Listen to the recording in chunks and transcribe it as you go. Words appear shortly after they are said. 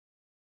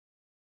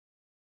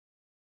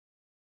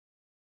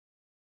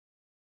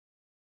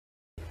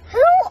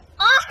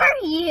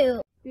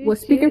you. What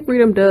Speaking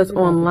Freedom does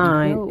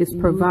online is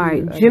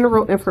provide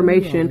general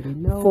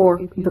information for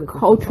the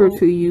culture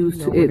to use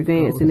to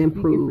advance and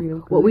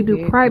improve. What we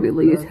do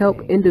privately is help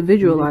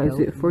individualize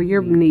it for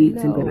your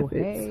needs and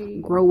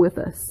benefits. Grow with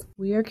us.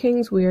 We are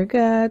kings, we are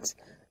gods,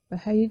 but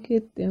how you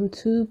get them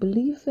to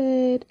believe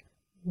it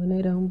when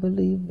they don't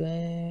believe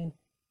in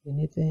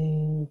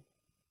anything?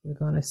 We're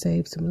going to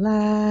save some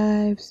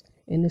lives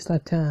in this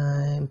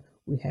lifetime.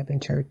 We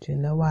haven't church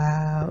in a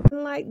while.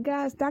 Like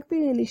God's doctor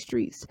in these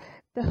streets,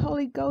 the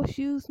Holy Ghost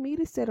used me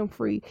to set them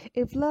free.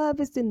 If love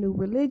is the new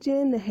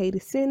religion, the hate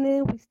is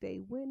sinning, we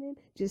stay winning.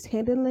 Just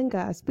handling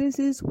God's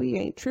business, we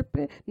ain't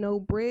tripping. No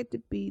bread to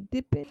be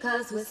dipping.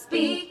 'Cause we're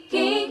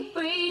speaking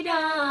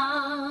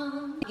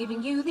freedom,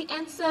 giving you the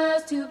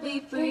answers to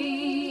be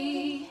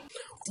free.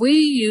 We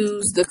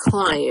use the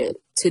client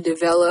to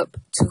develop,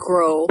 to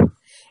grow,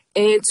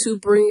 and to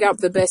bring out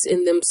the best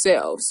in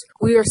themselves.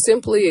 We are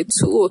simply a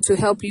tool to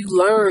help you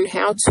learn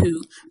how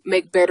to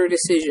make better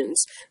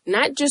decisions.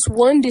 Not just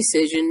one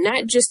decision,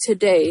 not just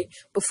today,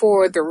 but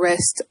for the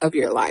rest of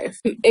your life.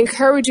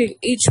 Encouraging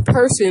each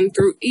person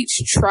through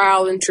each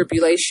trial and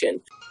tribulation.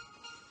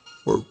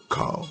 Work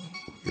call.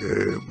 Yeah,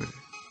 man.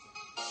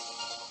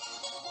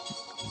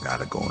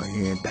 Gotta go in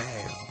here and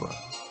dance, but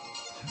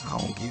I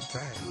don't get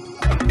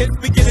tired. It's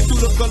beginning to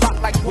look a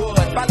lot like wood.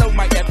 Follow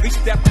my every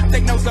step.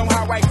 Take notes on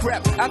how I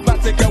prep. I'm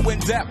about to go in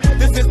depth.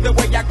 This is the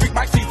way I greet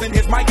my season.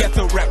 Here's my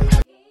ghetto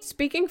rep.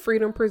 Speaking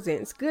Freedom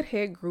presents Good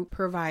Head Group,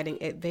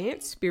 providing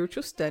advanced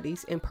spiritual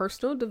studies and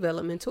personal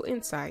developmental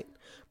insight.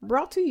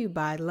 Brought to you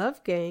by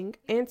Love Gang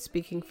and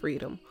Speaking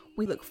Freedom.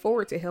 We look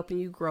forward to helping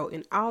you grow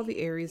in all the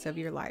areas of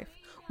your life.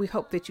 We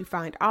hope that you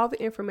find all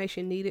the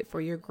information needed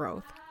for your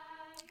growth.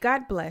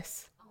 God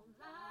bless.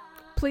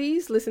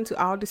 Please listen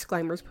to all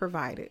disclaimers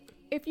provided.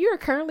 If you are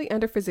currently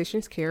under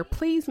physician's care,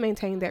 please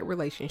maintain that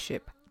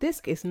relationship.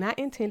 This is not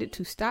intended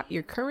to stop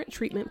your current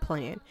treatment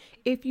plan.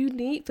 If you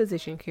need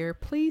physician care,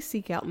 please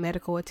seek out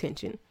medical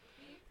attention.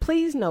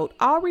 Please note,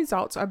 all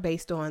results are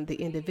based on the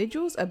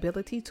individual's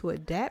ability to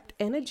adapt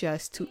and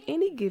adjust to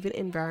any given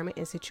environment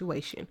and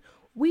situation.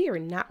 We are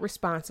not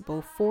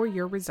responsible for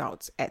your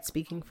results at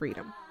Speaking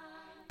Freedom.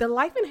 The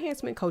life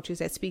enhancement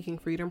coaches at Speaking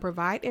Freedom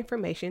provide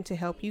information to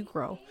help you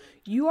grow.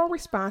 You are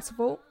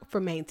responsible for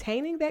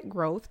maintaining that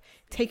growth,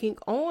 taking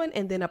on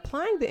and then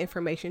applying the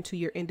information to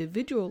your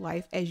individual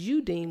life as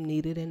you deem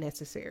needed and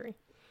necessary.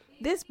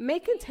 This may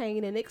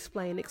contain and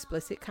explain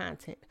explicit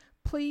content.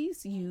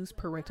 Please use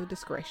parental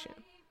discretion.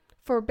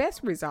 For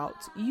best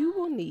results, you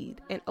will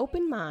need an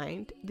open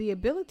mind, the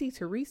ability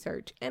to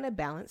research, and a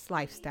balanced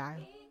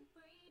lifestyle.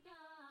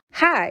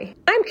 Hi,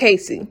 I'm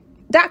Casey.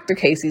 Dr.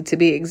 Casey, to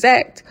be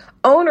exact,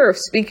 owner of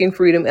Speaking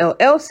Freedom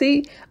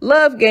LLC,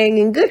 Love Gang,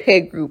 and Good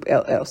Head Group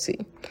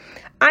LLC.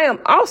 I am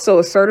also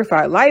a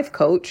certified life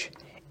coach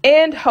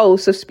and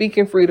host of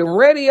Speaking Freedom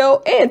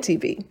Radio and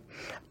TV.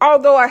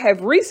 Although I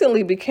have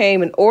recently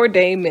become an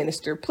ordained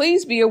minister,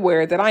 please be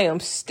aware that I am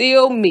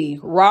still me,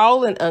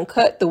 raw and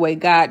uncut the way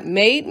God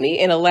made me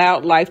and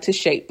allowed life to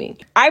shape me.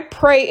 I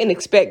pray and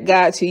expect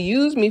God to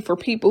use me for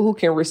people who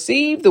can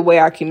receive the way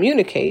I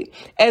communicate,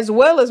 as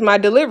well as my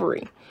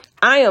delivery.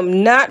 I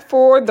am not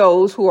for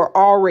those who are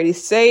already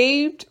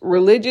saved,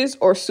 religious,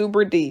 or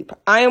super deep.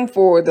 I am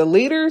for the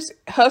leaders,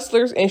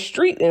 hustlers, and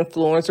street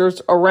influencers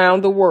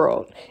around the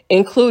world,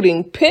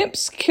 including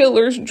pimps,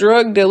 killers,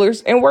 drug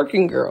dealers, and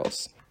working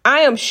girls. I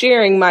am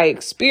sharing my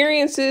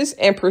experiences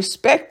and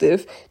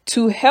perspective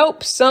to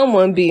help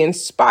someone be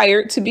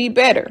inspired to be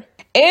better,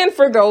 and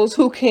for those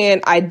who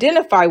can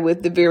identify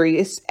with the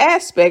various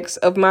aspects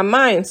of my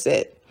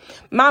mindset.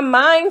 My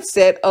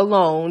mindset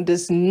alone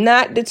does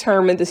not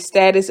determine the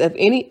status of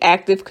any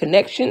active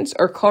connections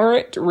or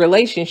current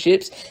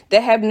relationships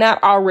that have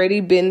not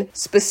already been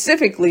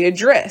specifically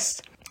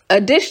addressed.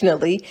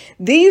 Additionally,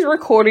 these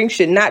recordings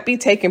should not be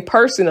taken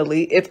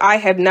personally if I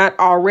have not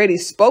already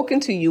spoken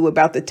to you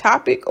about the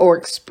topic or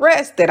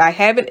expressed that I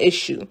have an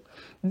issue.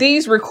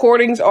 These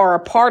recordings are a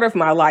part of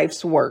my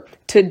life's work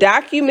to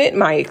document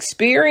my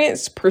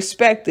experience,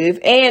 perspective,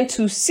 and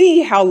to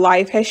see how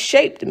life has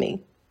shaped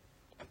me.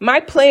 My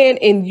plan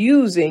in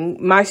using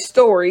my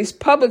stories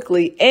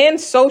publicly and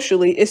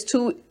socially is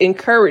to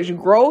encourage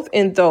growth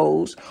in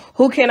those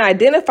who can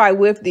identify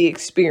with the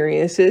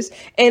experiences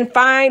and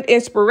find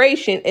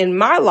inspiration in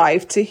my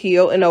life to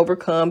heal and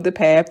overcome the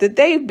path that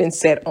they've been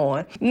set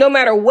on, no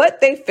matter what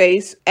they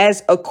face,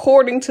 as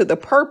according to the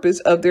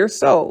purpose of their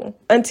soul,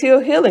 until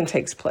healing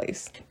takes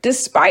place.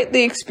 Despite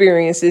the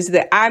experiences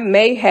that I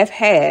may have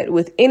had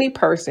with any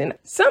person,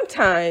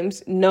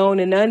 sometimes known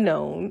and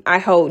unknown, I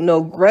hold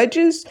no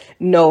grudges,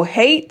 no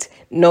hate,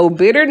 no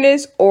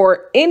bitterness,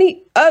 or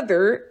any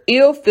other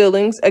ill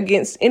feelings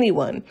against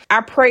anyone. I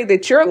pray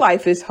that your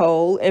life is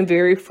whole and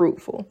very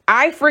fruitful.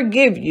 I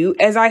forgive you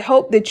as I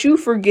hope that you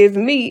forgive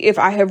me if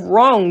I have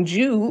wronged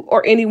you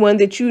or anyone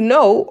that you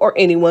know or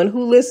anyone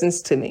who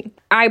listens to me.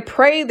 I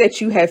pray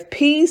that you have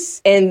peace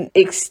and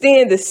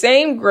extend the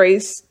same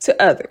grace to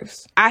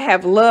others. I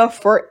have love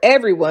for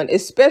everyone,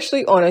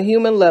 especially on a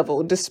human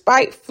level,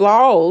 despite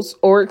flaws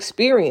or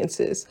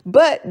experiences.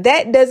 But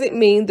that doesn't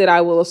mean that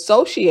I will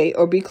associate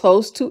or be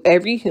close to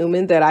every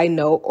human that I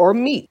know or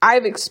meet.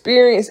 I've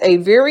experienced a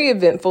very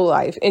eventful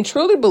life and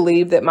truly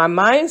believe that my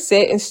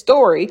mindset and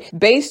story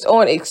based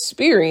on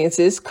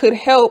experiences could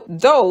help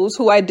those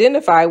who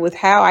identify with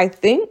how I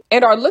think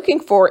and are looking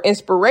for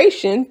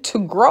inspiration to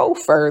grow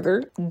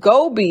further,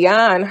 go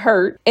beyond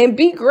hurt, and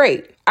be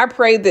great. I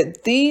pray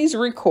that these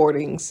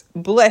recordings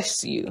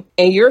bless you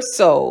and your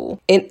soul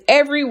in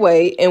every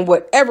way and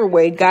whatever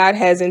way God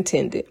has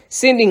intended.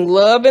 Sending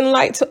love and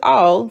light to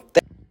all.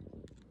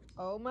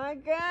 Oh my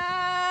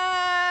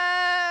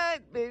God,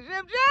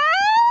 Bishop J!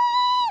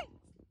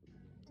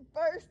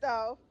 First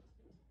off,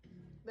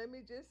 let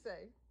me just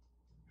say,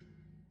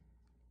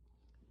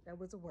 that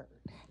was a word.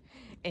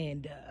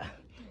 And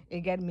it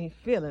got me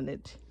feeling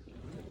it.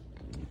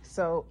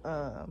 So,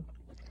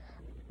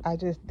 I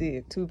just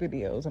did 2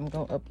 videos. I'm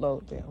going to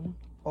upload them,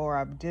 or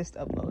I've just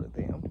uploaded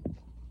them,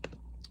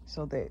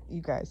 so that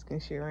you guys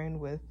can share in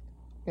with,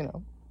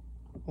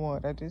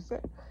 what I just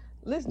said,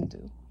 listen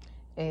to,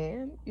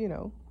 and,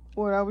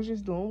 what I was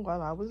just doing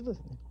while I was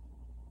listening.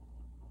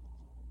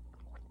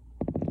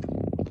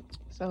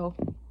 So,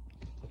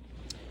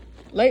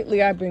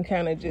 lately I've been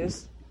kind of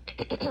just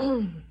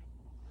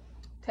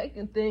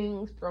taking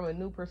things from a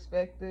new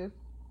perspective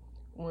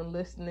when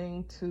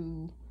listening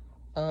to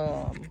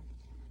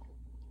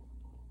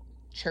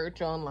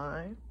church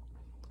online.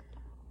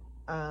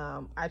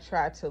 I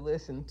try to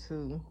listen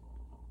to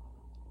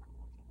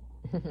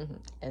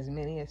as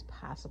many as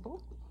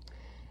possible,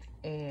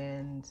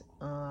 and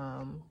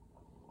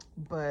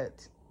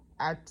but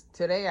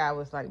today I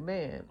was like,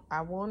 man,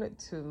 I wanted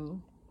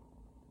to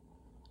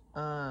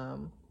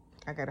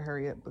I gotta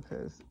hurry up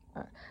because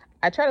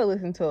I try to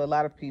listen to a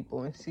lot of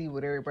people and see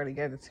what everybody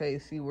got to say,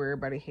 see where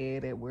everybody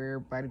headed, where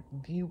everybody's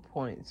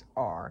viewpoints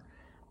are,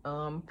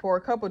 for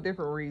a couple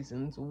different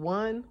reasons.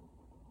 One,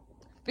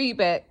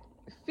 feedback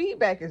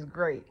is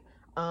great,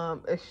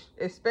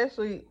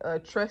 especially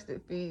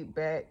trusted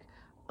feedback,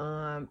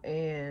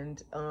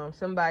 and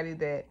somebody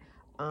that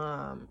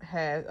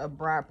has a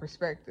broad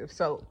perspective.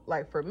 So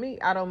like for me,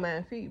 I don't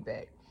mind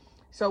feedback.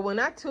 So when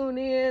I tune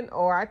in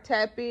or I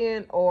tap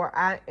in or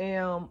I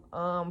am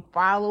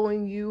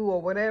following you or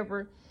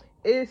whatever,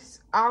 it's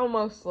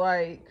almost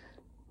like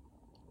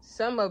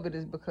some of it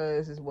is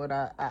because it's what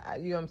I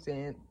you know what I'm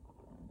saying,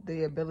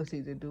 the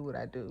ability to do what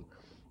I do.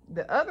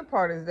 The other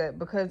part is that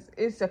because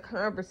it's a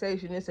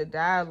conversation, it's a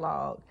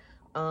dialogue,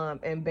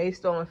 and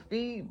based on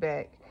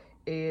feedback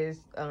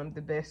is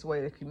the best way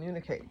to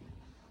communicate.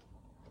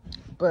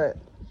 But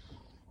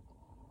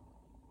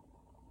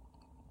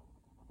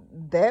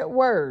that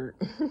word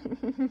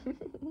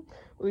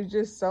was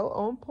just so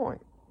on point,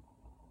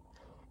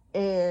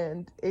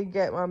 and it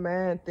got my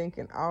mind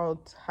thinking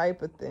all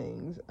type of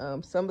things.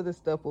 Some of the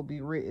stuff will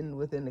be written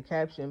within the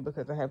caption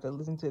because I have to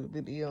listen to the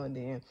video and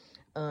then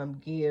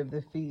give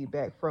the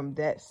feedback from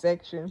that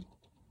section.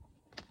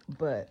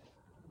 But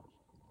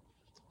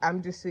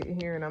I'm just sitting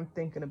here and I'm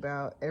thinking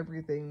about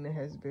everything that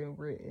has been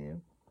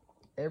written,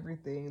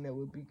 everything that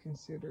would be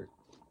considered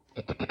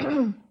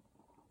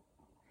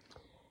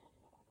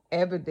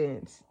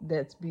evidence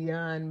that's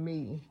beyond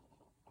me,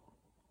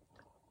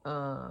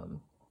 and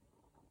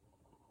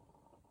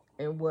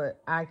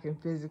what I can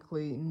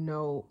physically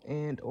know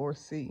and or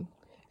see.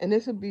 And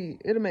it'll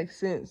make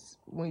sense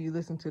when you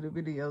listen to the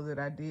video that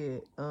I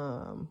did,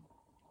 that'll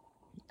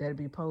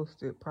be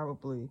posted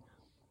probably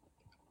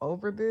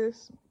over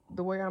this,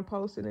 the way I'm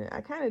posting it.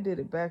 I kind of did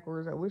it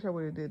backwards. I wish I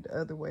would have did the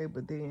other way,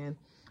 but then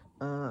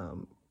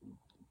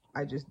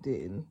I just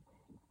didn't.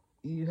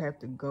 You have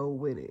to go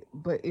with it,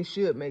 but it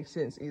should make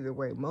sense either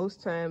way.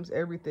 Most times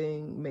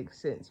everything makes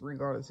sense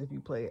regardless if you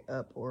play it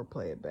up or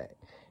play it back,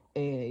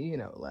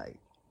 and like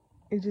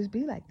it just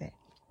be like that.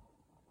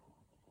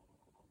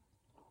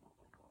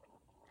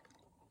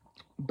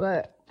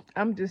 But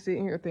I'm just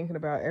sitting here thinking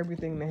about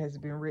everything that has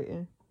been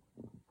written,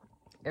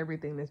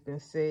 everything that's been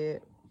said,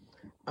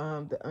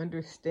 the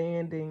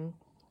understanding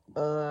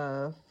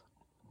of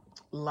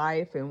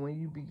life, and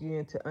when you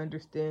begin to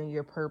understand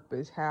your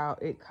purpose, how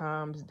it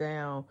calms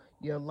down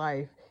your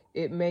life.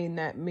 It may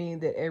not mean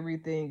that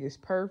everything is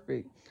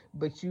perfect,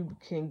 but you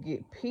can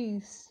get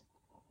peace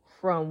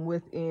from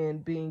within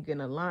being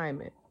in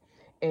alignment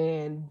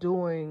and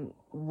doing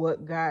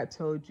what God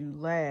told you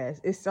last.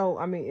 It's so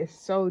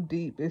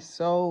deep. It's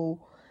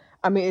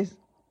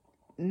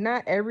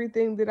not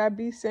everything that I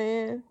be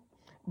saying,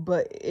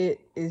 but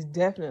it is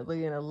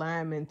definitely in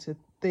alignment to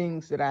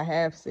things that I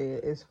have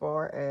said, as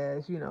far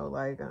as,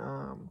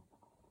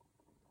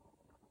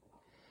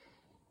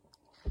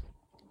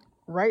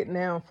 right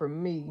now for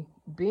me,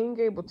 being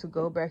able to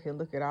go back and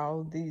look at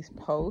all these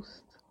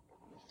posts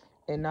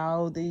and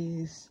all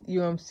these, you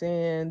know what I'm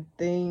saying,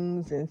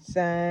 things and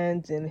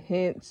signs and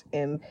hints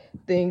and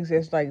things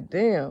that's like,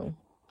 damn,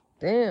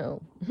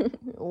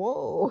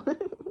 whoa,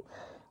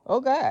 oh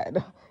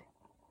God,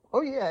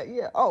 oh yeah,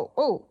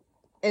 oh.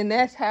 And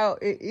that's how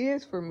it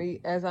is for me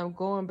as I'm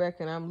going back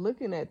and I'm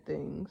looking at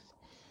things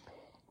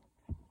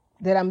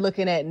that I'm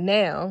looking at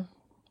now,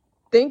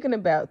 thinking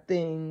about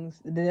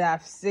things that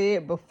I've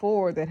said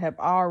before that have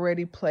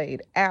already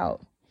played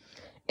out,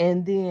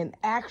 and then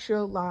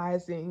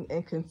actualizing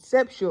and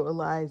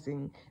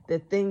conceptualizing the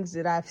things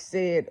that I've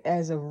said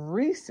as of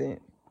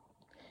recent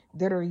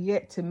that are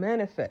yet to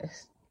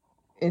manifest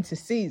into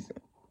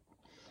season.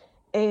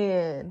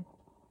 And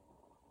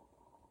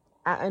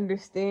I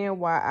understand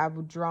why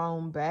I've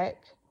drawn back.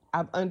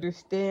 I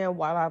understand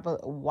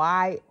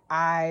why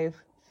I've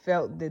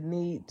felt the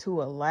need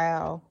to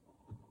allow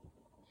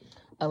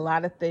a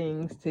lot of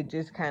things to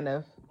just kind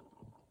of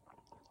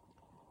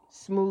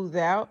smooth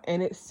out.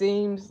 And it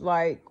seems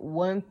like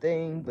one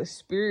thing, but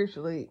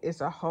spiritually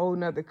it's a whole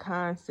nother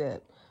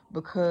concept,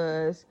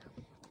 because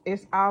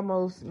it's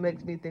almost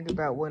makes me think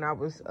about when I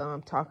was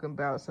talking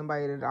about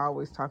somebody that I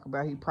always talk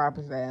about, he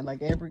prophesying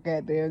like every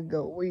goddamn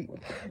go week.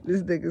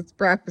 This nigga's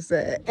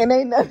prophesying, and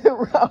ain't nothing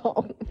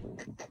wrong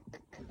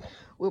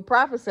with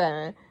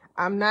prophesying.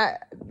 I'm not,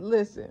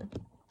 listen,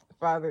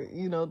 Father,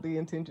 you know the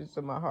intentions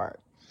of my heart.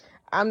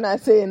 I'm not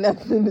saying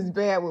nothing is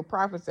bad with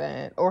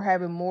prophesying or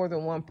having more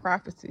than one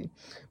prophecy,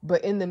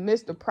 but in the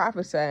midst of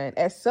prophesying,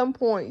 at some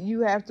point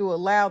you have to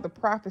allow the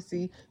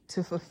prophecy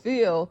to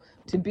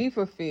be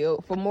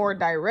fulfilled, for more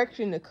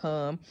direction to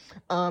come,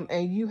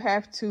 and you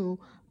have to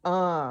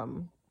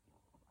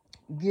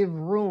give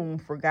room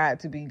for God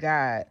to be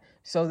God,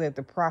 so that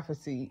the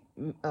prophecy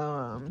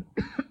oh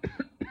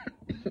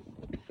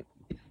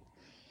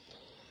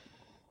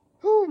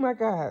my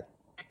God.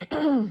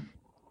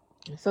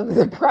 So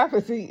the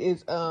prophecy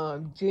is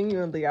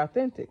genuinely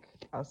authentic.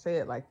 I'll say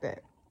it like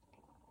that.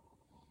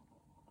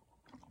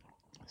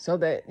 So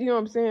that, you know what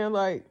I'm saying?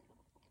 Like,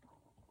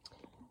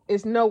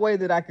 it's no way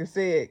that I can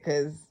say it,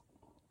 because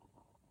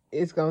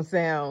it's going to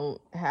sound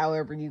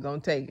however you're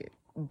going to take it.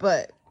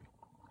 But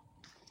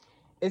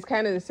it's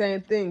kind of the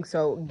same thing.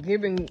 So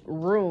giving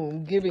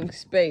room, giving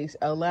space,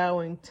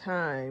 allowing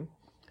time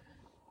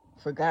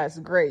for God's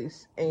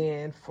grace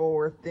and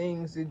for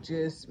things to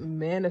just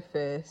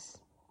manifest.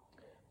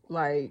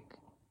 Like,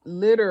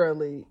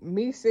 literally,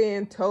 me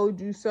saying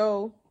told you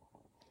so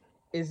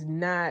is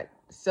not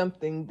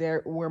something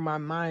there where my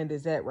mind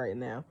is at right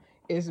now.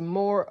 It's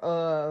more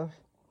of,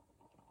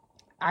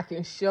 I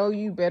can show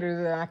you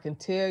better than I can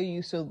tell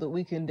you, so that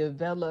we can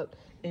develop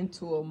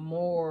into a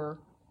more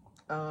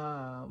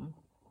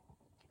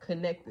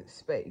connected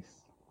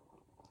space,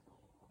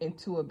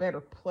 into a better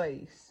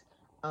place,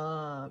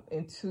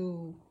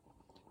 into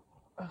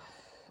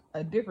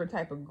a different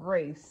type of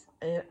grace.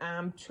 And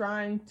I'm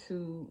trying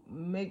to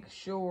make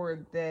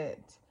sure that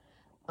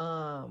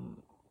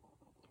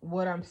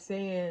what I'm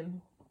saying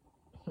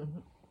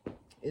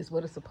is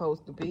what it's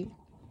supposed to be.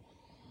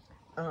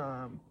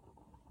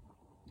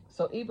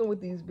 So even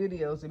with these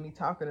videos and me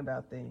talking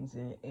about things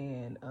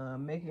and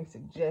making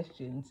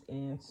suggestions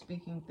and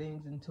speaking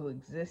things into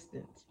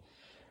existence,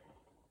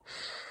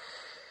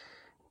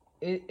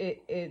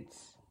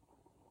 it's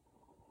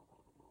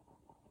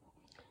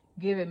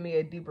giving me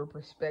a deeper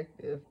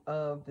perspective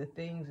of the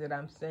things that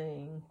I'm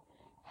saying,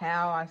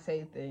 how I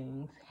say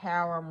things,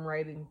 how I'm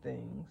writing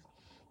things,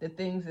 the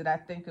things that I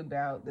think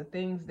about, the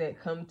things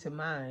that come to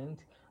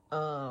mind,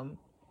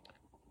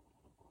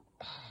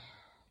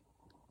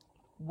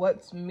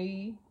 what's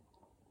me,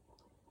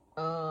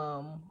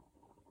 and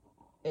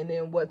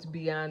then what's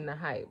beyond the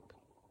hype.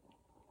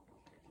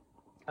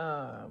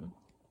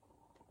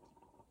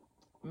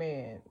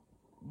 Man,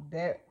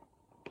 that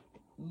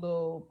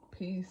little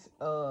piece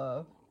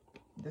of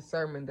the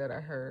sermon that I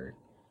heard,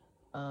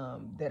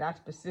 that I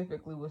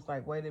specifically was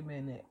like, wait a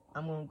minute,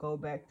 I'm gonna go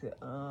back to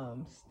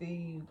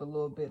Steve a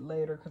little bit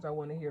later, because I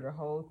want to hear the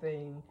whole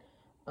thing.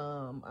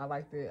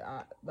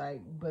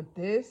 But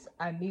this,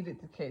 I needed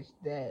to catch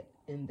that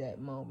in that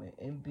moment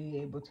and be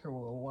able to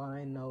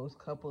rewind those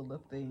couple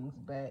of things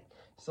back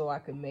so I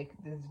could make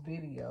this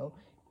video.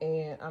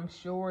 And I'm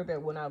sure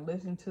that when I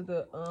listen to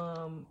the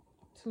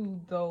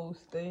to those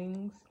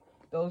things,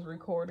 those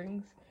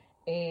recordings,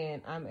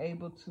 and I'm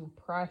able to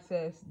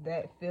process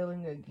that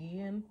feeling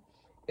again,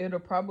 it'll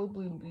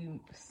probably be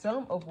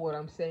some of what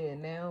I'm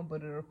saying now,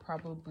 but it'll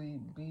probably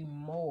be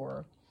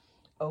more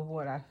of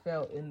what I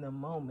felt in the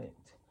moment.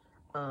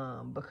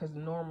 Because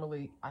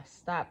normally I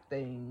stop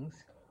things,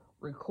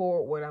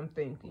 record what I'm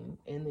thinking,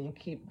 and then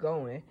keep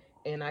going.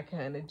 And I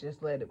kind of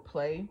just let it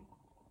play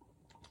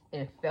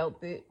and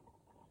felt it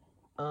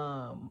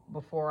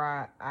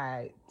before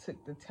I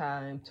took the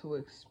time to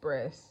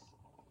express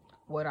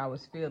what I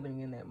was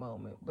feeling in that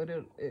moment. But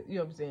it, you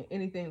know what I'm saying?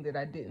 Anything that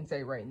I didn't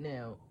say right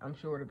now, I'm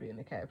sure to be in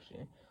the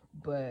caption.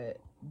 But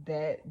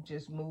that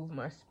just moved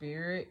my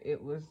spirit.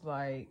 It was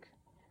like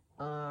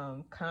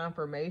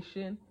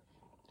confirmation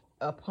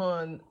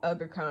upon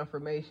other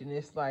confirmation,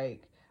 it's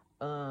like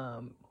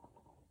to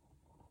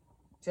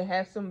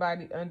have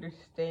somebody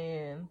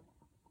understand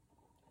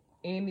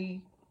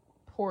any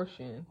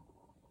portion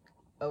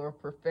of a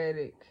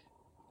prophetic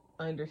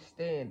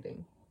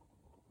understanding,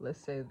 let's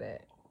say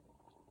that,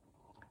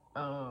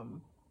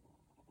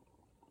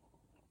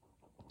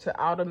 to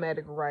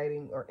automatic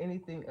writing or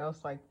anything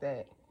else like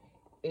that,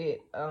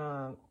 it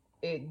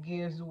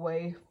gives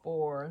way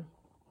for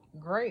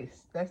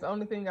grace. That's the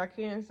only thing I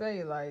can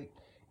say. Like,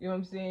 you know what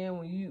I'm saying?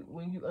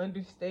 When you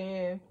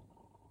understand,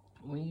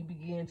 when you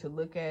begin to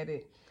look at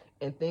it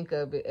and think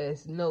of it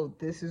as, no,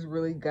 this is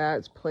really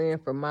God's plan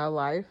for my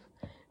life,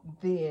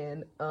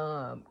 then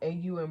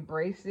and you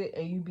embrace it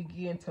and you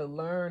begin to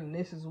learn.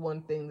 This is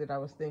one thing that I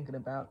was thinking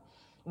about.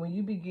 When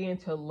you begin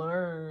to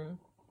learn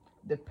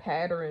the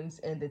patterns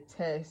and the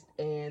test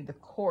and the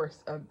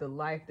course of the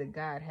life that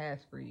God has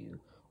for you,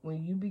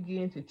 when you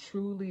begin to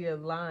truly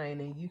align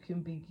and you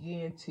can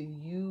begin to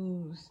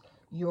use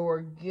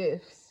your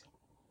gifts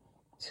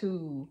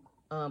to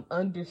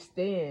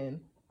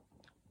understand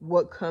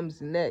what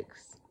comes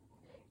next,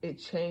 it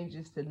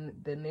changes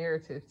the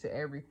narrative to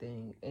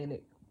everything, and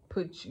it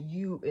puts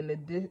you in a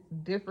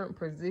different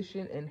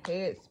position and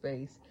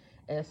headspace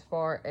as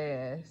far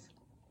as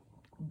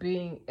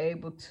being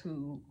able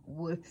to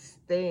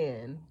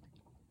withstand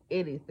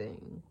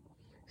anything.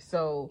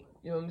 So,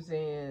 you know what I'm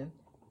saying?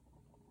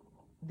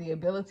 The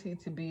ability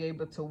to be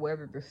able to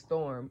weather the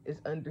storm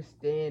is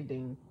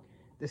understanding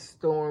the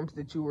storms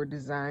that you were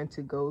designed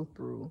to go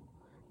through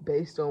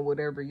based on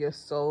whatever your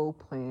soul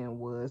plan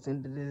was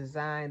and the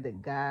design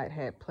that God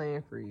had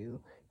planned for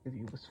you. If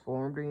you was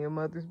formed in your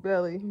mother's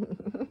belly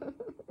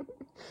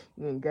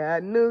and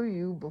God knew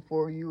you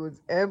before you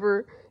was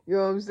ever, you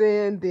know what I'm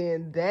saying,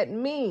 then that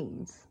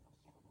means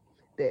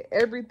that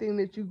everything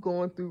that you're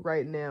going through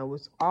right now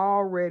was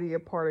already a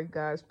part of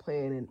God's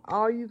plan, and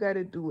all you got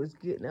to do is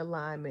get in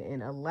alignment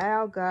and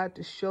allow God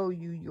to show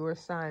you your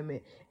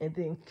assignment, and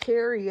then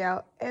carry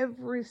out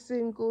every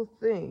single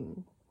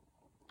thing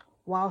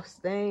while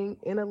staying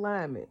in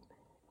alignment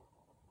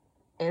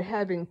and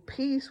having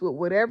peace with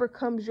whatever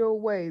comes your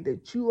way,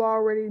 that you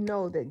already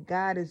know that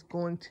God is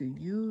going to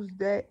use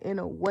that in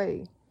a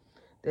way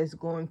that's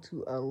going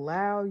to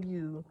allow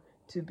you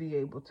to be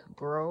able to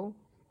grow,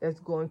 that's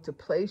going to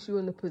place you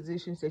in the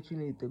positions that you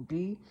need to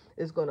be,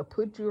 it's going to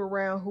put you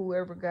around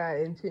whoever God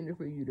intended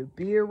for you to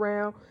be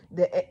around.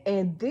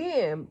 And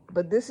then,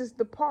 but this is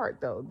the part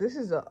though, this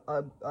is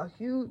a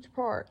huge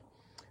part,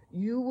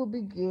 you will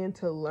begin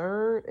to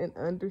learn and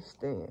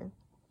understand,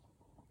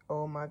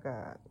 oh my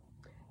God,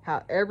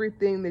 how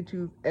everything that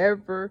you've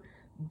ever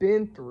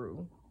been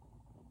through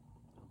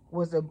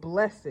was a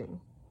blessing,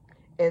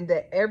 and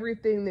that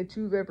everything that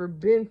you've ever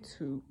been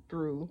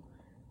through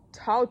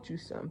taught you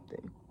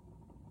something,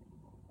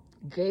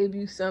 gave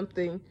you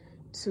something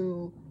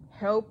to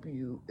help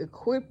you,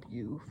 equip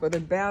you for the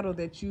battle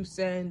that you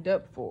signed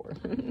up for.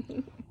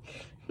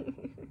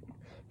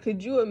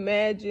 Could you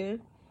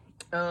imagine?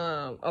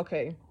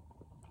 Okay,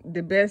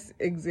 the best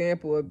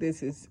example of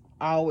this is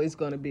always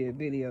going to be a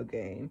video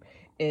game.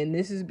 And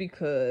this is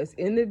because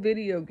in the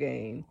video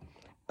game,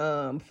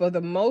 for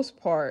the most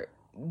part,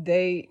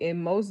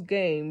 in most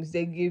games,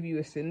 they give you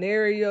a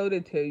scenario,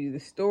 they tell you the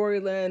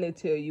storyline, they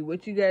tell you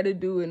what you got to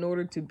do in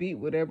order to beat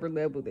whatever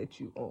level that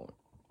you on.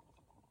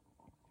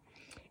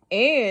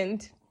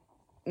 And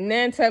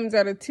 9 times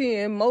out of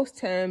 10, most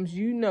times,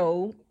 you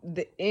know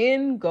the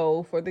end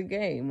goal for the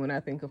game. When I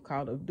think of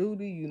Call of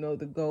Duty, you know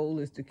the goal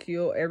is to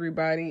kill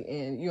everybody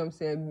and, you know what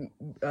I'm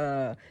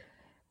saying,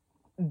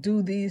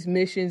 do these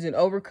missions and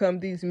overcome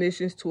these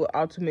missions to an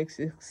ultimate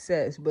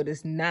success. But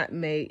it's not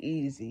made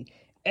easy.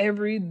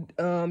 Every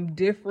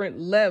different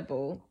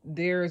level,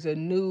 there's a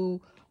new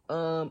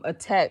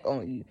attack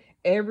on you.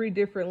 Every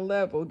different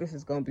level, this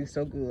is going to be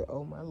so good.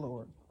 Oh, my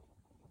Lord.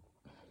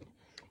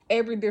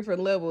 Every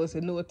different level is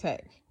a new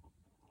attack.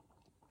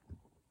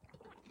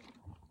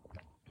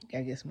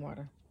 Gotta get some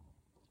water.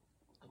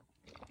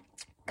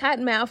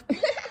 Cottonmouth.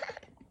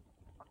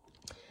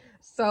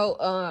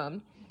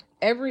 So,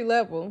 every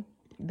level,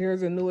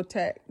 there's a new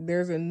attack.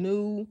 There's a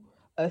new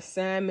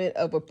assignment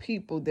of a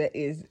people that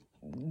is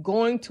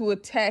going to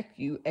attack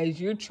you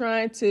as you're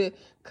trying to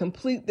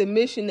complete the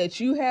mission that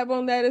you have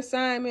on that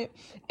assignment,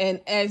 and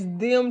as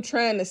them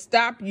trying to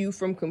stop you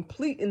from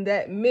completing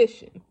that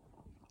mission.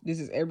 This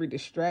is every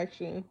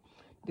distraction.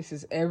 This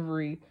is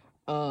every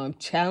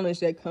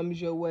challenge that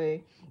comes your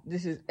way.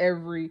 This is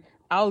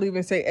I'll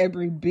even say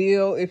every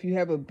bill. If you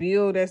have a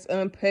bill that's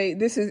unpaid,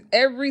 this is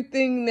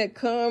everything that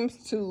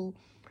comes to,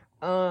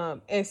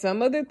 and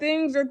some of the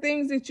things are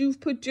things that you've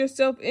put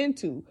yourself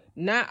into.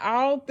 Not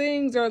all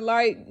things are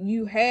like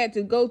you had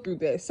to go through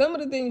that. Some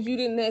of the things you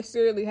didn't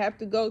necessarily have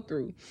to go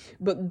through.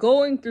 But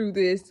going through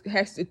this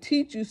has to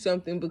teach you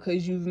something,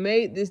 because you've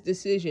made this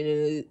decision.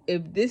 And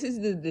if this is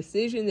the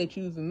decision that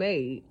you've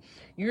made,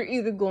 you're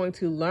either going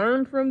to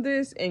learn from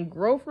this and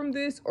grow from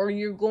this, or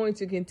you're going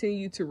to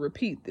continue to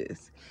repeat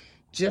this.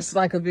 Just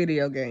like a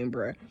video game,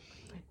 bruh.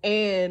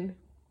 And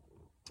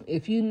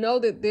If you know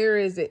that there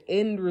is an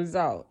end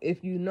result,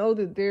 if you know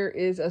that there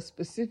is a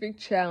specific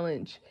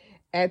challenge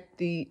at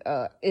the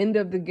end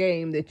of the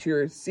game that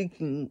you're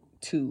seeking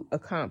to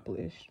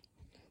accomplish,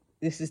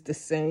 this is the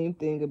same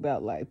thing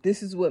about life.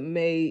 This is what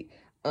made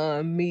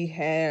me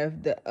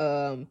have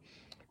the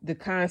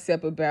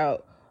concept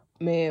about,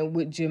 man,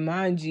 with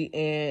Jumanji,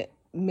 and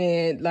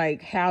man,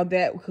 like how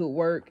that could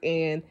work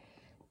and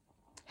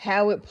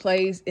how it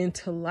plays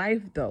into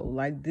life though.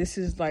 Like this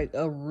is like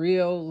a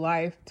real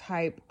life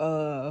type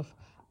of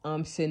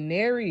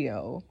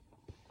scenario.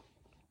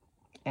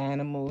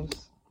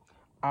 Animals,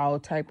 all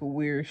type of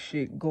weird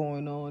shit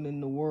going on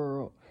in the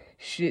world.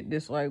 Shit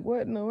that's like,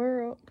 what in the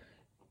world?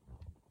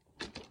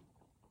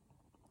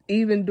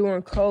 Even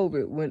during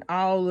COVID, when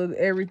all of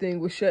everything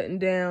was shutting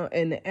down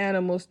and the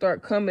animals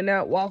start coming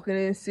out, walking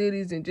in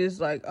cities and just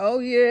like, oh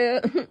yeah,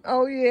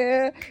 oh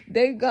yeah,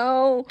 they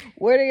gone.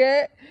 Where they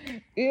at?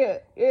 Yeah,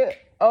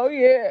 oh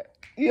yeah.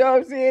 You know what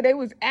I'm saying? They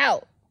was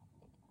out.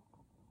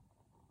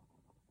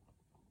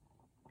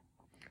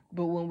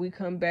 But when we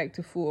come back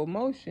to full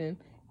motion,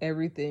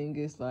 everything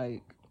is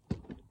like,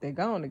 they're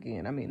gone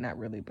again. I mean, not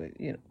really, but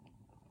you know,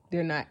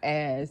 they're not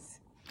as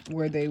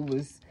where they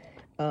was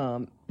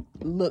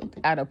looked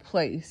out of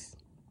place.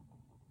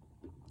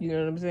 You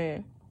know what I'm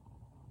saying?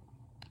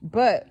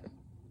 But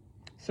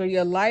so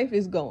your life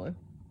is going.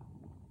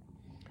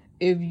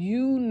 If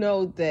you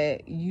know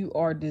that you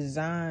are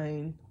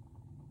designed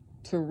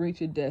to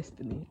reach a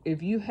destiny,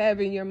 if you have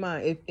in your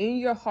mind, if in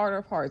your heart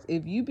of hearts,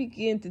 if you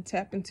begin to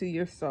tap into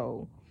your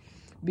soul,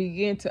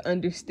 begin to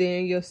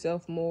understand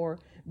yourself more,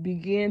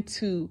 begin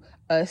to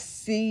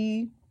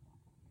see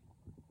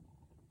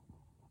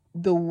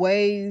the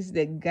ways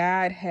that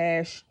God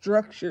has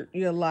structured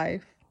your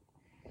life,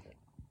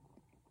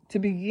 to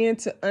begin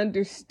to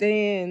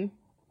understand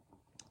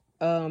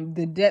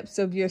the depths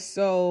of your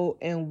soul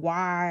and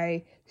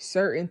why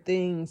certain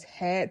things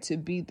had to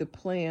be the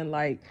plan.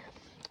 Like,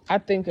 I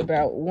think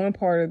about one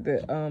part of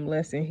the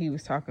lesson, he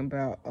was talking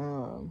about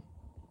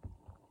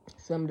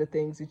some of the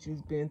things that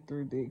you've been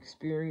through, the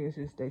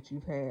experiences that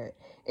you've had.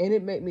 And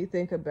it made me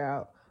think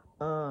about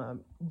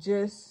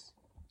just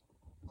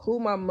who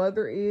my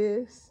mother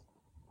is,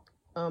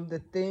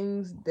 the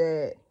things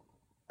that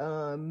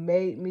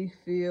made me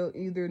feel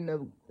either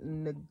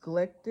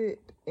neglected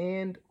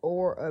and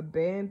or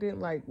abandoned,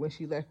 like when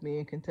she left me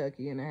in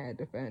Kentucky and I had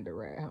to find a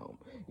ride home.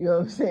 You know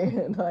what I'm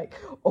saying? Like,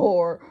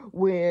 or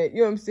when,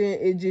 you know what I'm saying,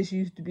 it just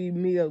used to be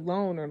me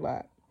alone a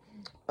lot.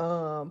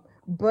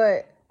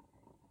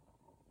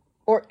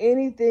 Or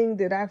anything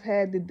that I've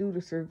had to do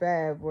to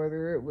survive,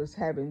 whether it was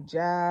having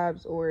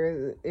jobs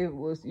or it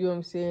was, you know what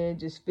I'm saying,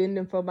 just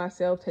fending for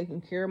myself,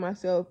 taking care of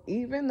myself,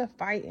 even the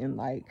fighting,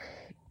 like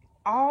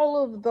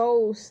all of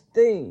those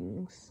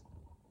things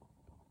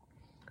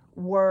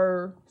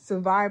were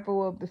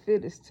survival of the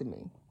fittest to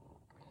me.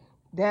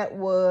 That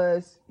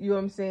was, you know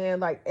what I'm saying,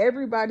 like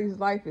everybody's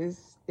life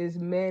is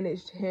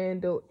managed,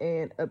 handled,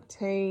 and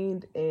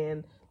obtained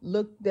and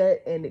looked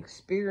at and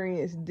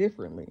experienced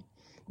differently.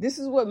 This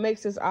is what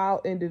makes us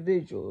all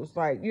individuals.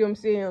 Like, you know what I'm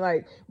saying?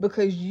 Like,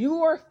 because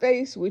you are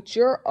faced with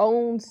your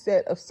own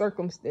set of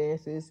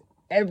circumstances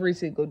every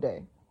single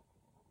day.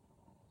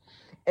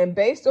 And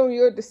based on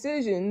your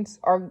decisions,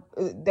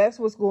 that's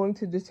what's going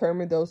to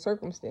determine those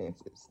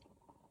circumstances.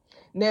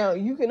 Now,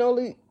 you can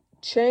only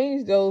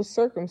change those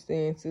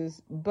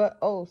circumstances, but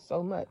oh,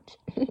 so much.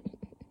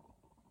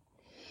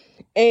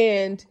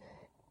 And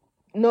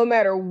no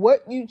matter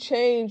what you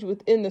change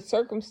within the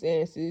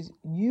circumstances,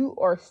 you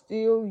are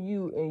still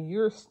you, and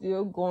you're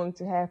still going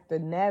to have to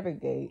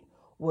navigate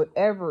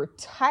whatever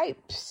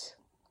types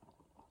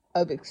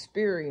of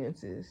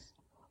experiences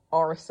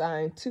are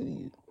assigned to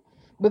you.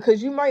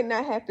 Because you might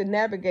not have to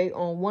navigate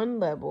on one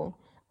level,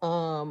 you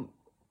know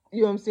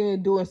what I'm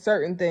saying, doing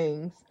certain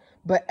things.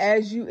 But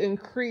as you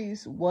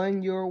increase,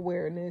 one, your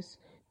awareness,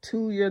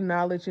 two, your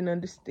knowledge and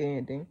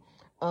understanding,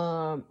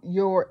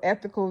 your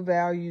ethical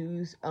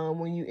values,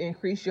 when you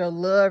increase your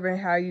love and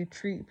how you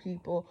treat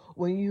people,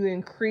 when you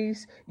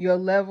increase your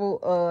level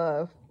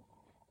of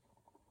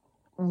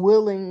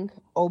willing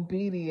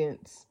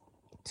obedience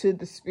to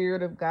the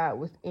Spirit of God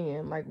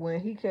within, like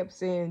when he kept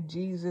saying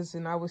Jesus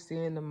and I was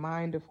saying the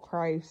mind of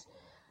Christ,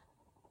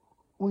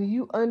 when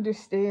you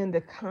understand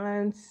the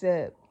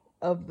concept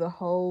of the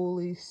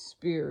Holy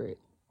Spirit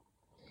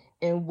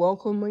and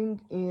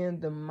welcoming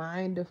in the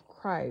mind of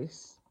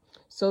Christ,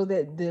 so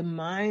that the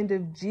mind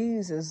of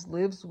Jesus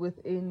lives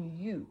within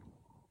you.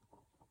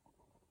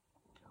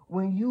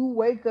 When you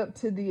wake up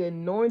to the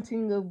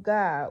anointing of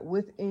God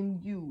within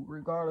you,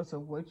 regardless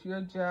of what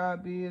your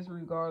job is,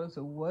 regardless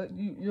of what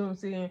you know what I'm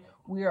saying,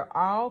 we are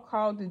all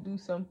called to do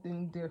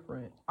something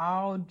different.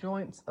 All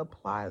joints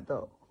apply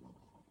though.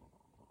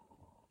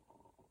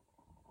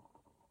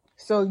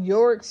 So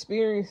your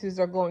experiences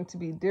are going to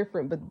be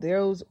different, but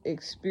those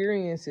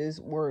experiences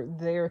were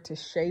there to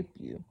shape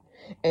you.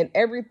 And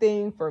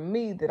everything for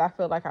me that I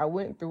felt like I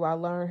went through, I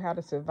learned how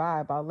to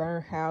survive. I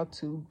learned how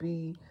to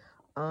be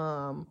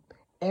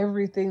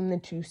everything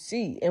that you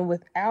see. And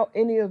without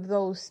any of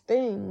those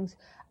things,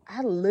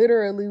 I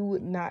literally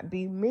would not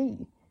be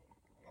me.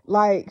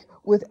 Like,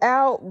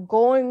 without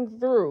going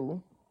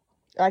through,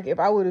 like, if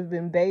I would have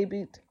been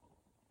babied,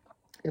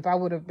 if I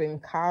would have been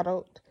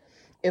coddled,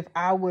 if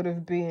I would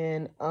have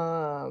been,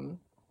 now,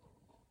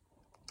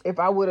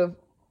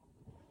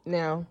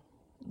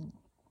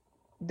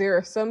 there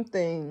are some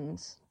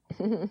things,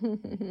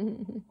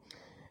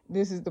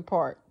 this is the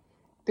part.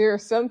 There are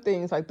some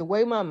things, like the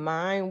way my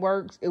mind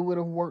works, it would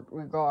have worked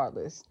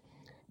regardless.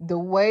 The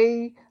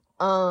way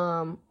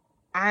I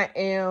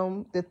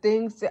am, the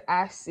things that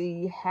I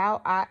see,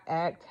 how I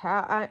act,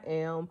 how I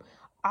am,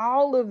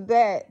 all of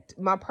that,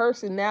 my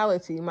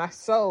personality, my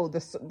soul,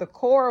 the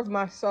core of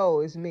my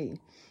soul is me.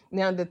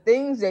 Now, the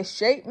things that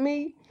shape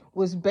me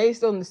was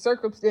based on the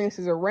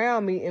circumstances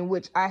around me in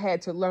which I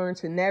had to learn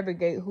to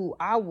navigate who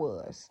I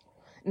was.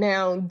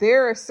 Now,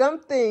 there are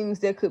some things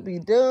that could be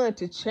done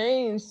to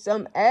change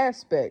some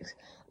aspects.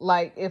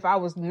 Like if I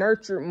was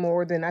nurtured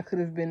more, then I could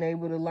have been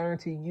able to learn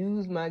to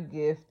use my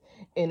gift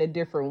in a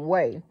different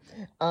way.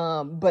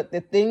 But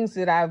the things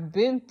that I've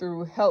been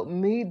through helped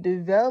me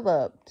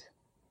develop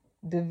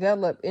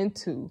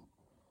into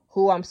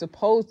who I'm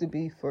supposed to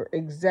be for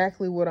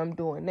exactly what I'm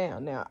doing now.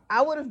 Now,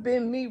 I would have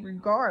been me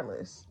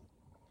regardless,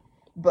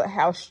 but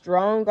how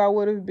strong I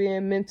would have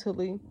been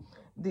mentally,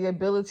 the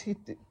ability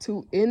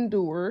to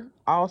endure,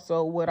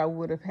 also what I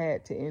would have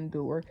had to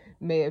endure,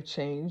 may have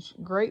changed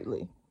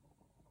greatly.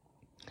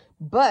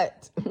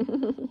 But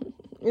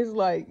it's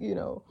like,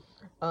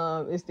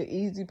 it's the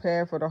easy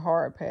path or the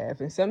hard path.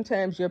 And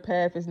sometimes your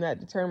path is not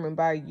determined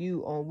by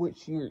you on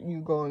which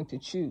you're going to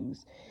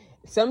choose.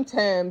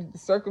 Sometimes the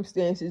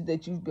circumstances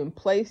that you've been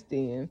placed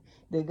in,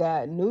 that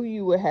God knew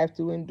you would have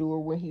to endure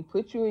when he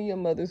put you in your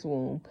mother's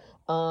womb,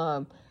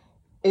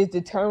 is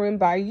determined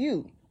by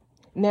you.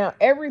 Now,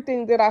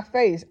 everything that I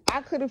face,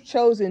 I could have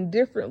chosen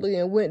differently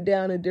and went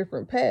down a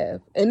different path.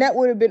 And that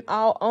would have been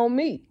all on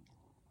me.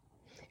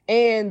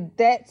 And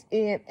that's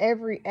in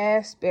every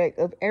aspect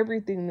of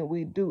everything that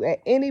we do.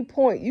 At any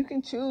point, you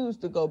can choose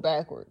to go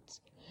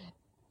backwards.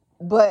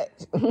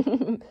 But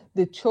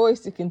the choice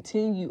to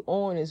continue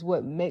on is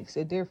what makes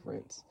a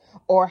difference.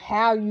 Or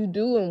how you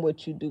doing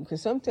what you do.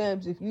 Because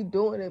sometimes if you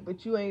doing it,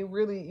 but you ain't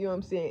really,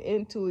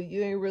 into it,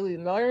 you ain't really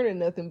learning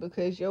nothing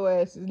because your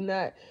ass is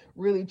not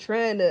really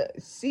trying to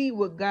see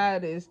what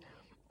God is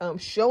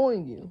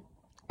showing you.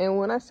 And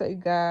when I say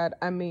God,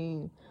 I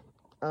mean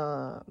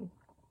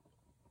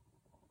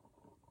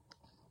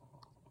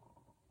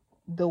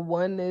the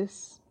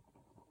oneness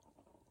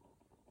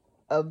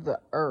of the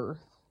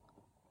earth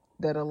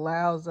that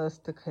allows us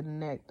to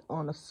connect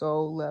on a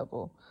soul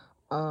level.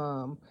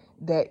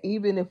 That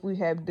even if we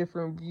have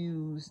different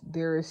views,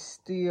 there is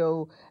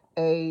still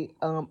a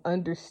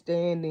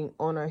understanding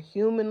on a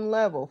human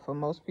level for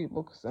most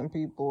people, because some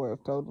people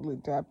have totally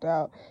tapped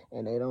out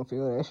and they don't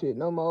feel that shit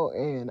no more,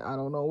 and I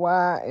don't know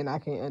why, and I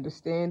can't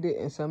understand it,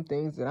 and some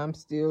things that I'm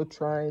still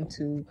trying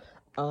to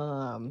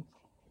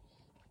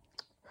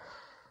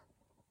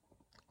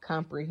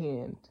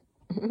comprehend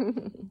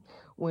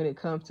when it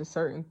comes to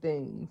certain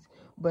things.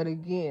 But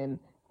again,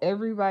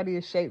 everybody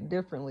is shaped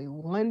differently.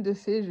 One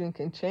decision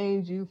can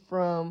change you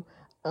from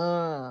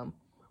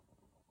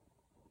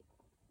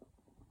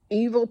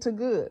evil to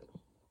good,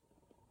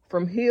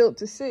 from healed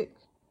to sick.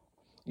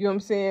 You know what I'm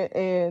saying?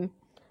 And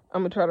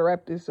I'm going to try to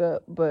wrap this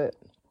up, but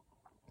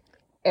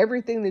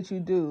everything that you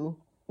do,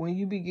 when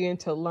you begin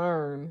to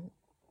learn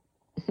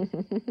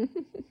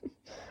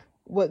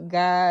what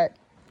God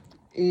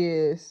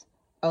is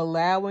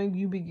allowing,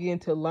 you begin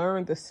to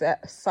learn the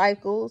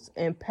cycles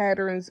and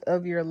patterns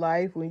of your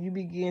life, when you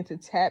begin to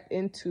tap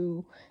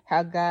into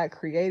how God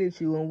created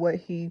you and what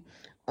he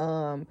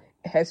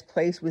has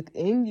placed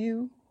within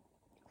you,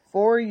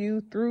 for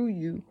you, through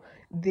you,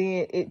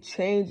 then it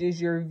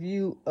changes your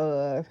view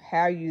of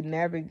how you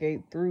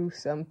navigate through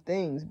some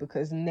things,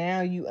 because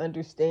now you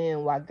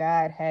understand why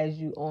God has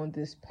you on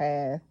this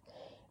path,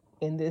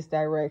 in this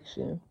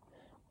direction.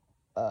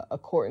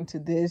 According to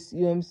this,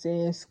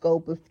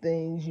 scope of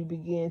things, you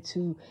begin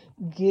to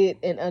get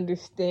and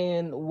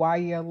understand why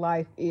your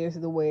life is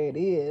the way it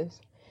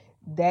is.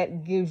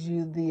 That gives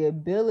you the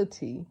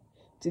ability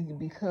to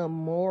become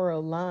more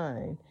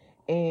aligned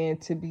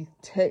and to be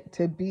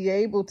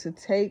able to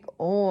take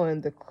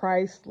on the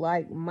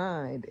Christ-like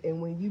mind. And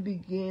when you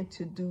begin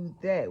to do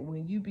that,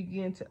 when you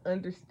begin to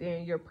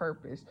understand your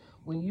purpose,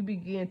 when you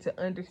begin to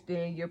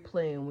understand your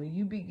plan, when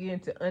you begin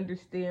to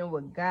understand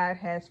what God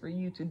has for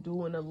you to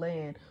do in the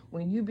land,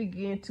 when you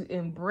begin to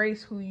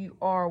embrace who you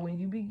are, when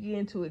you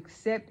begin to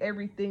accept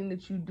everything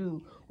that you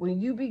do,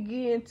 when you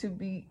begin to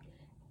be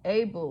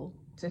able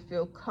to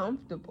feel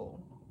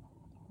comfortable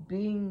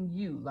being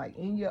you, like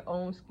in your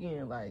own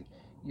skin, like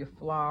your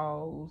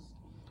flaws,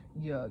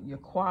 your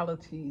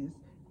qualities,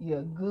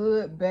 your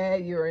good,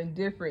 bad, your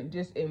indifferent,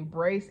 just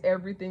embrace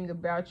everything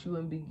about you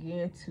and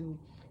begin to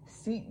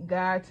seek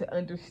God to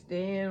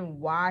understand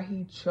why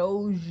he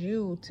chose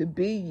you to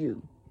be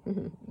you.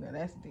 Now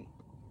that's deep.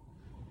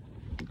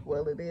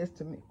 Well, it is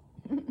to me.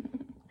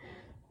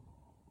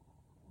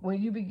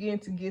 When you begin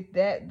to get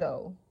that,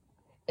 though,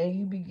 and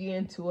you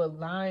begin to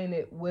align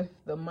it with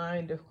the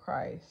mind of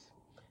Christ,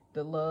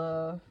 the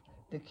love,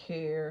 the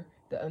care,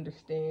 the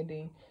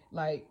understanding,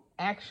 like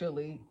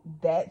actually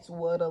that's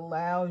what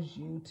allows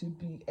you to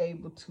be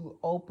able to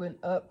open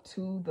up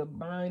to the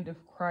mind of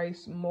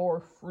Christ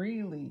more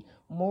freely,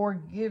 more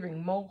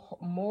giving,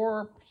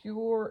 more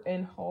pure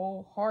and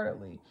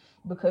wholeheartedly,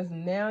 because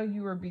now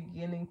you are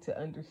beginning to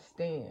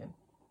understand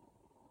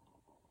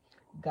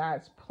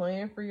God's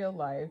plan for your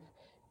life,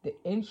 the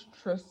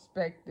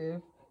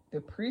introspective,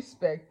 the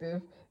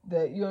perspective,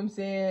 the, you know what I'm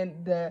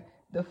saying, the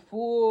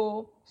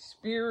full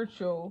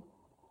spiritual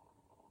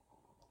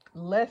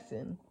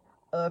lesson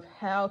of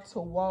how to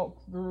walk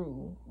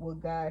through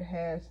what God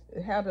has,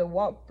 how to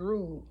walk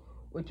through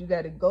what you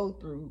got to go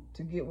through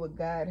to get what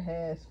God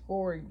has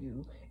for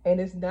you. And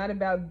it's not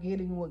about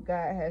getting what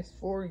God has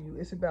for you.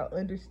 It's about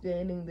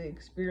understanding the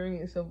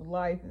experience of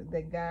life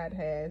that God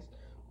has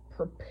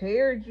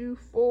prepared you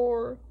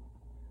for,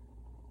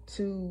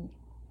 to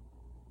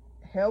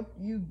help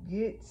you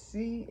get,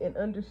 see, and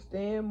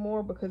understand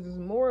more, because it's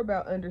more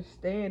about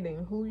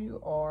understanding who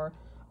you are,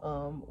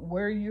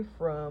 where you're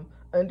from,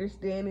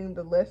 understanding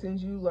the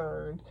lessons you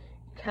learned,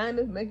 kind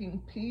of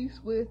making peace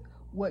with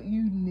what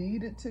you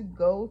needed to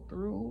go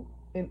through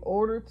in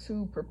order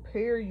to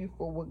prepare you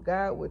for what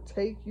God would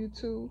take you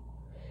to,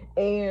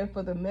 and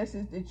for the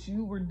message that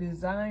you were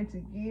designed to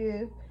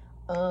give.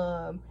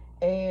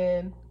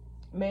 And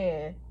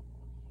man,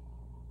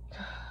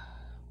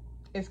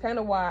 it's kind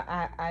of why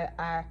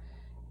I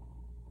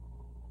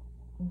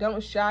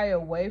don't shy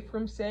away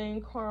from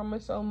saying karma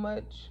so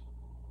much,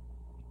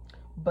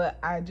 but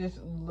I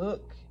just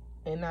look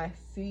and I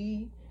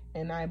see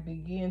and I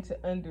begin to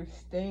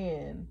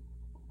understand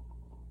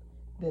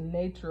the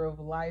nature of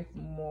life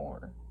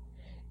more.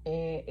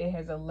 And it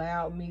has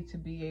allowed me to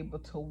be able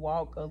to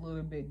walk a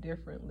little bit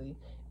differently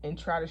and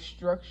try to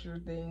structure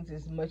things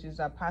as much as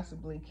I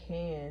possibly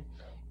can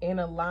in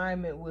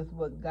alignment with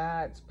what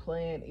God's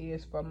plan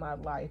is for my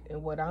life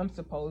and what I'm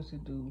supposed to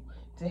do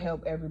to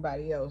help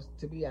everybody else,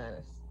 to be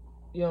honest.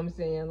 You know what I'm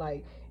saying?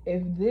 Like,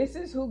 if this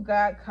is who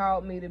God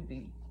called me to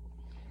be,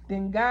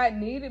 then God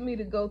needed me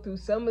to go through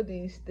some of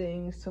these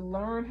things to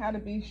learn how to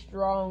be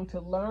strong, to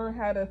learn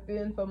how to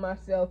fend for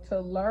myself, to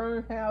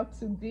learn how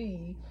to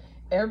be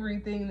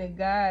everything that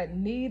God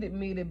needed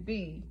me to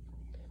be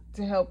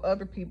to help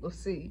other people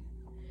see.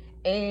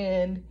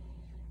 And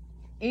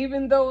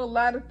even though a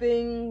lot of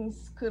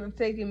things could have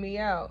taken me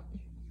out,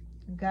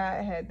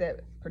 God had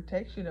that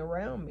protection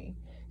around me,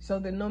 so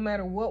that no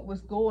matter what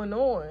was going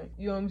on,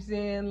 you know what I'm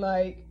saying,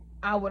 like,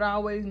 I would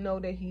always know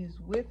that He's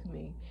with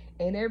me.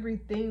 And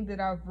everything that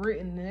I've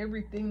written and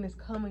everything that's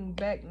coming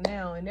back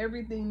now and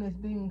everything that's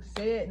being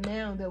said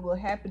now that will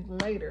happen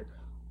later,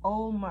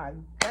 oh my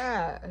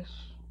gosh,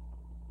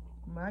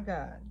 my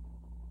God.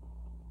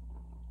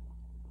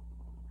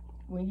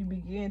 When you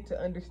begin to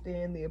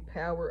understand the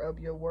power of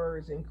your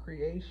words in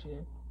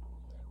creation,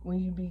 when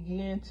you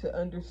begin to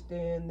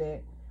understand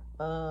that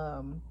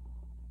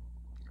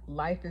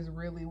life is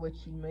really what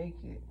you make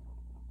it,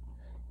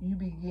 you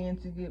begin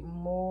to get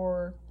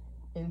more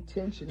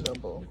intentional.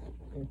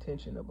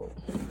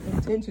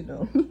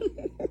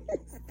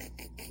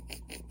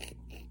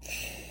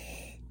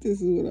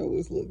 This is what I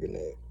was looking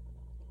at.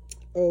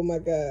 Oh my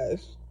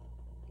gosh.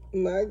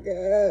 My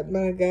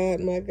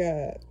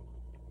God.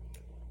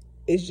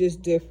 It's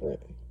just different.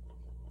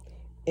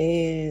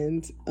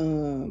 And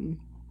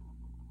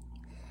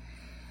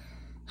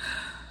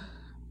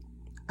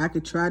I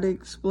could try to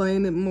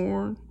explain it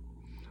more,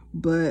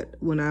 but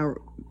when I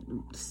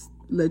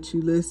let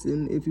you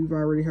listen, if you've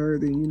already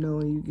heard it, you know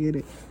and you get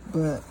it.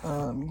 But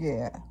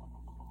yeah,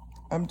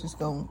 I'm just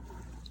gonna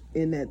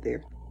end that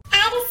there.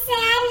 I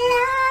decided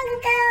long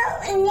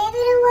ago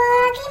never to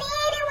walk in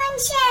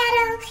anyone's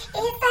shadow.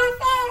 If I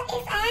fail,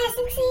 if I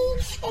succeed,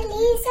 at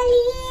least I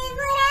live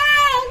what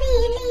I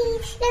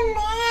believe. No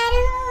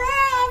matter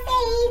what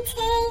they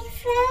take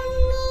from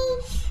me,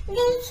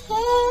 they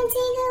can't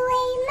take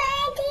away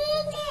my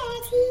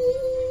dignity.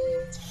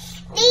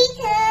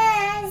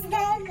 Because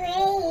the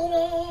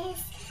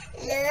greatest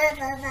love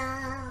of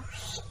all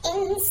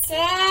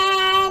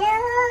inside of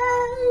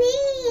me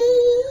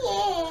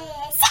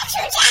is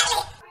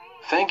sexuality.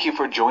 Thank you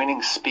for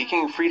joining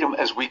Speaking Freedom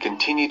as we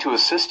continue to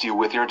assist you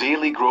with your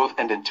daily growth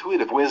and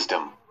intuitive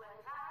wisdom.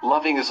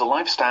 Loving is a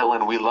lifestyle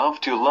and we love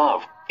to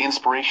love.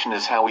 Inspiration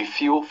is how we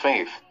fuel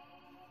faith.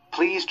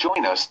 Please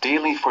join us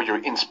daily for your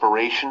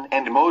inspiration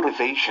and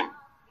motivation.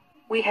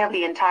 We have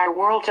the entire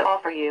world to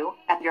offer you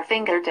at your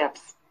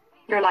fingertips.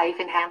 Your life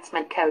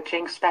enhancement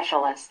coaching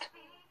specialist.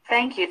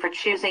 Thank you for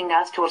choosing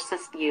us to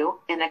assist you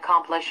in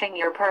accomplishing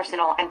your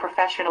personal and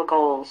professional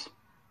goals.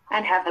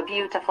 And have a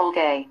beautiful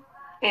day.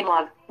 In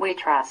love, we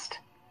trust.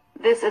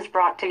 This is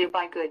brought to you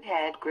by Good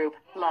Head Group,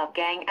 Love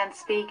Gang, and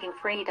Speaking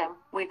Freedom.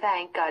 We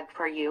thank God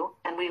for you,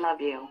 and we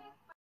love you.